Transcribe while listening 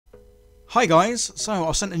Hi guys, so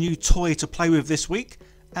I sent a new toy to play with this week,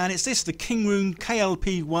 and it's the Kingroon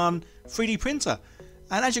KLP1 3D printer.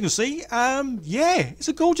 And as you can see, yeah, it's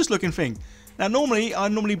a gorgeous looking thing. Now I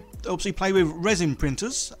normally obviously play with resin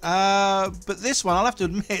printers, but this one, I'll have to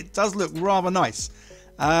admit, does look rather nice.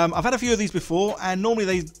 I've had a few of these before, and normally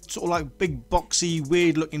they sort of like big boxy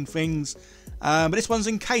weird looking things, but this one's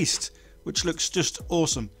encased, which looks just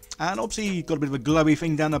awesome. And obviously got a bit of a glowy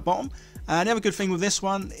thing down the bottom. And the other good thing with this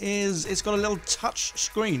one is it's got a little touch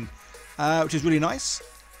screen, which is really nice.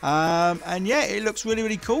 And yeah, it looks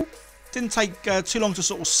really cool. Didn't take too long to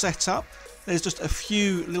sort of set up. There's just a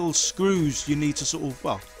few little screws you need to sort of,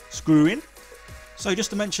 well, screw in. So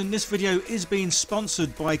just to mention, this video is being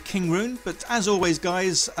sponsored by Kingroon, but as always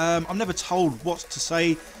guys, I'm never told what to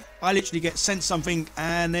say. I literally get sent something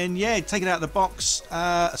and then yeah, take it out of the box,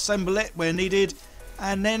 assemble it where needed,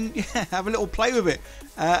 and then yeah, have a little play with it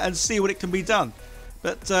and see what it can be done.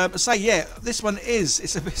 But say yeah, this one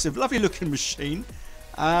it's a lovely looking machine.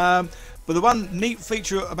 But the one neat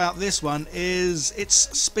feature about this one is its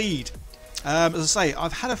speed. As I say,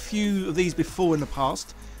 I've had a few of these before in the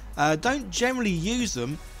past. Don't generally use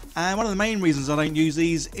them, and one of the main reasons I don't use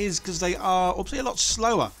these is because they are obviously a lot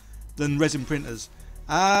slower than resin printers.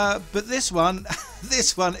 But this one,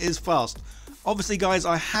 this one is fast. Obviously, guys,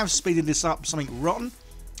 I have speeded this up something rotten.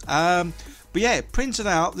 But yeah, printed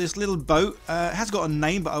out this little boat. It has got a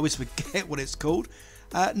name, but I always forget what it's called.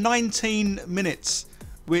 19 minutes,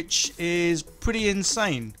 which is pretty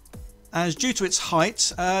insane. As due to its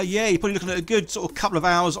height, yeah, you're probably looking at a good sort of couple of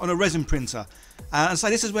hours on a resin printer. And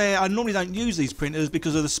so this is where I normally don't use these printers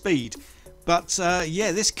because of the speed. But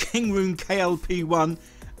yeah, this Kingroon KLP1,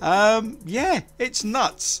 yeah, it's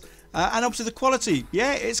nuts. And obviously the quality,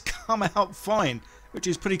 yeah, it's come out fine, which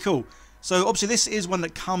is pretty cool. So obviously this is one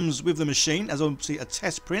that comes with the machine as obviously a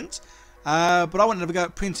test print. But I wanted to go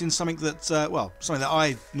printing something that, well, something that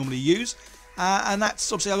I normally use. And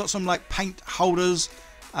that's obviously I've got some like paint holders,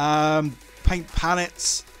 paint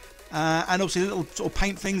palettes, and obviously little sort of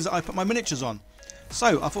paint things that I put my miniatures on.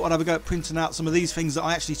 So I thought I'd have a go at printing out some of these things that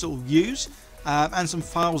I actually sort of use, and some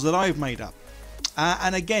files that I've made up.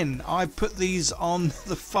 And again, I put these on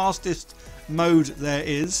the fastest mode there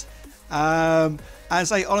is. And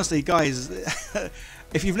say honestly guys,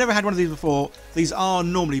 if you've never had one of these before, these are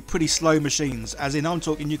normally pretty slow machines, as in I'm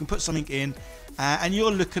talking you can put something in and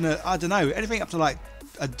you're looking at, I don't know, anything up to like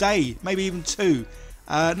a day, maybe even two.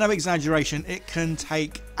 No exaggeration, it can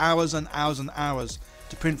take hours and hours and hours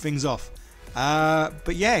to print things off.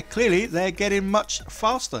 But yeah, clearly they're getting much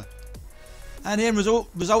faster. And the end result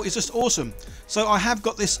is just awesome. So I have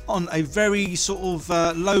got this on a very sort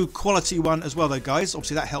of low quality one as well though guys.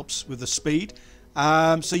 Obviously that helps with the speed.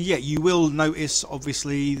 So yeah, you will notice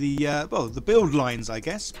obviously the well, the build lines, I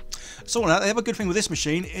guess. So the other good thing with this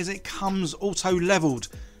machine is it comes auto leveled,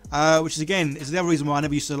 which is again is the other reason why I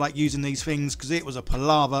never used to like using these things, because it was a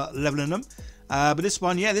palaver leveling them. But this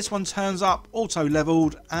one, yeah, this one turns up auto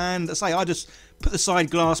leveled, and I say I just put the side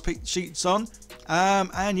glass sheets on,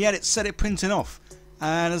 and yeah, it set it printing off,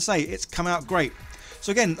 and as I say, it's come out great.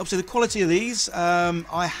 So again, obviously the quality of these,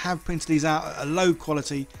 I have printed these out at a low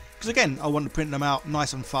quality because again I want to print them out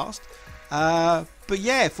nice and fast. But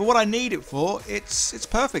yeah, for what I need it for, it's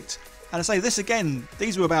perfect. And I say this again,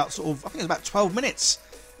 these were about sort of, I think it was about 12 minutes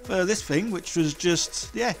for this thing, which was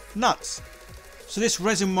just, yeah, nuts. So this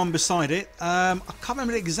resin one beside it, I can't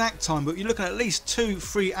remember the exact time, but you're looking at least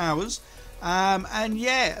 2-3 hours. And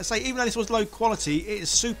yeah, I say even though this was low quality, it is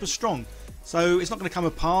super strong. So it's not going to come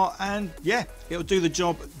apart, and yeah, it'll do the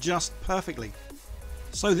job just perfectly.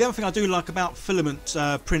 So the other thing I do like about filament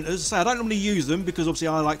printers, so I don't normally use them because obviously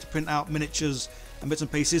I like to print out miniatures and bits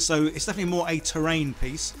and pieces, so it's definitely more a terrain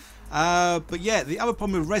piece. But yeah, the other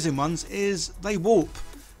problem with resin ones is they warp.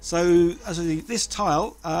 So as this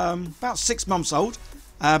tile, about 6 months old,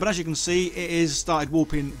 but as you can see, it is started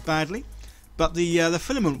warping badly. But the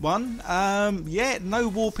filament one, yeah, no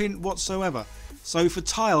warping whatsoever. So for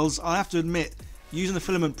tiles, I have to admit, using the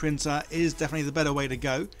filament printer is definitely the better way to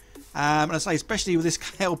go. And I say, especially with this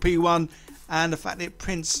KLP1 and the fact that it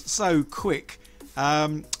prints so quick.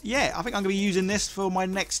 Yeah, I think I'm going to be using this for my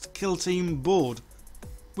next Kill Team board,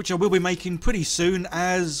 which I will be making pretty soon,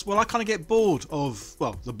 as well I kind of get bored of,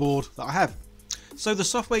 well, the board that I have. So the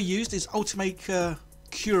software used is Ultimaker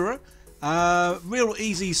Cura. Real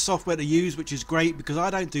easy software to use, which is great because I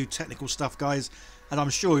don't do technical stuff guys, and I'm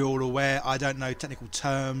sure you're all aware I don't know technical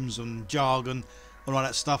terms and jargon and all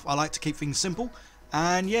that stuff. I like to keep things simple,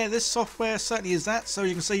 and yeah, this software certainly is that. So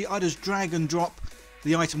you can see I just drag and drop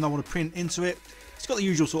the item I want to print into it. It's got the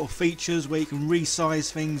usual sort of features where you can resize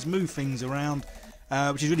things, move things around,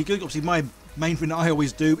 which is really good. Obviously my main thing that I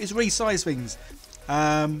always do is resize things.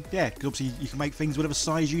 Yeah, because obviously you can make things whatever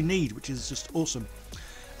size you need, which is just awesome.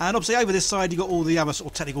 And obviously over this side you got all the other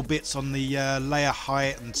sort of technical bits on the layer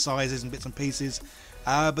height and sizes and bits and pieces.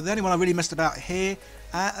 But the only one I really messed about here,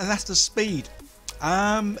 and that's the speed.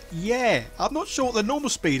 Yeah, I'm not sure what the normal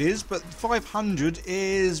speed is, but 500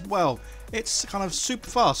 is, well, it's kind of super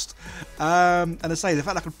fast. And I say, the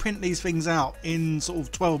fact I can print these things out in sort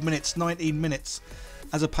of 12 minutes, 19 minutes,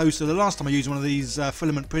 as opposed to the last time I used one of these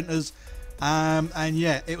filament printers. And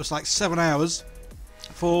yeah, it was like 7 hours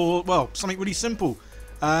for, well, something really simple,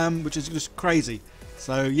 which is just crazy.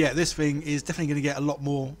 So yeah, this thing is definitely going to get a lot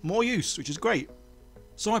more use, which is great.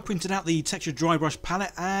 So I printed out the textured dry brush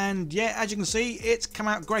palette, and yeah, as you can see, it's come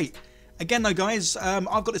out great. Again though guys, I've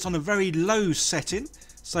got this on a very low setting,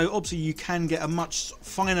 so obviously you can get a much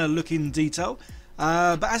finer looking detail.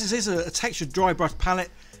 But as this is a textured dry brush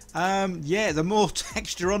palette, yeah, the more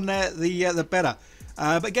texture on there, the better.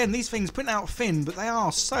 But again, these things print out thin, but they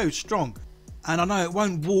are so strong. And I know it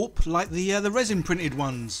won't warp like the resin printed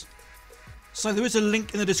ones. So there is a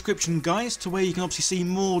link in the description guys to where you can obviously see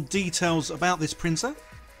more details about this printer,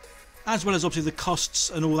 as well as obviously the costs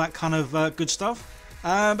and all that kind of good stuff.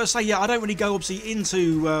 But say yeah, I don't really go obviously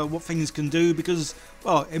into what things can do because,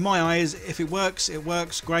 well, in my eyes, if it works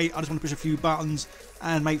great. I just want to push a few buttons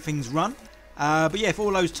and make things run. But yeah, for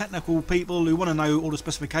all those technical people who want to know all the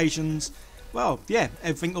specifications, well, yeah,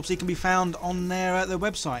 everything obviously can be found on their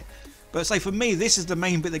website. But say for me, this is the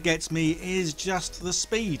main bit that gets me, is just the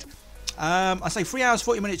speed. I say 3 hours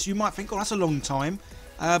 40 minutes, you might think, oh, that's a long time.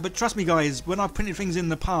 But trust me guys, when I've printed things in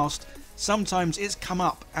the past, sometimes it's come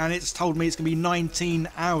up and it's told me it's going to be 19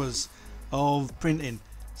 hours of printing.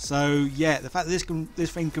 So yeah, the fact that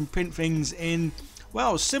this thing can print things in,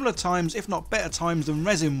 well, similar times, if not better times than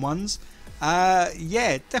resin ones,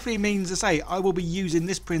 yeah, definitely means to say I will be using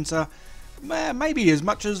this printer maybe as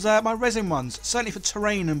much as my resin ones, certainly for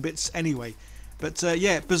terrain and bits anyway. But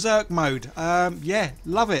yeah, Berserk mode, yeah,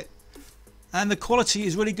 love it. And the quality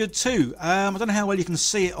is really good too. I don't know how well you can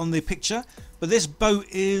see it on the picture, but this boat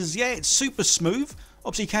is, yeah, it's super smooth.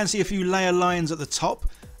 Obviously you can see a few layer lines at the top,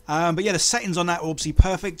 but yeah, the settings on that are obviously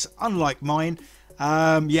perfect, unlike mine.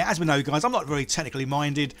 Yeah, as we know guys, I'm not very technically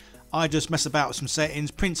minded. I just mess about with some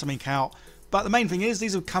settings, print something out, but the main thing is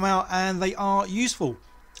these have come out and they are useful,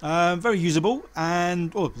 very usable.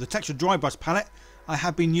 And the textured dry brush palette I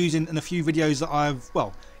have been using in a few videos that I've,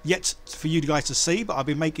 well, yet for you guys to see, but I've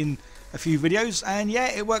been making a few videos, and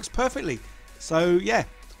yeah, it works perfectly. So yeah,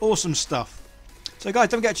 awesome stuff. So guys,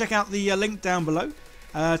 don't forget to check out the link down below to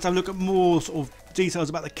have a look at more sort of details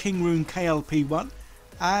about the Kingroon KLP1,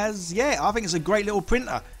 as yeah, I think it's a great little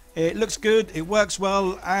printer. It looks good, it works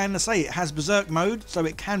well, and I say it has Berserk mode, so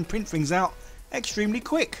it can print things out extremely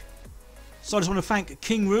quick. So I just want to thank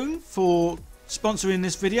Kingroon for sponsoring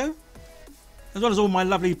this video, as well as all my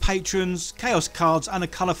lovely patrons, Chaos Cards and a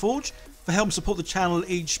Colour Forge, for helping support the channel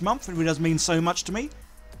each month. It really does mean so much to me.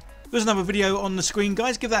 There's another video on the screen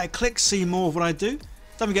guys, give that a click, see more of what I do.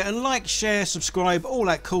 Don't forget to like, share, subscribe, all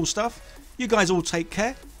that cool stuff. You guys all take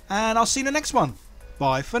care, and I'll see you in the next one.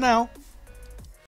 Bye for now.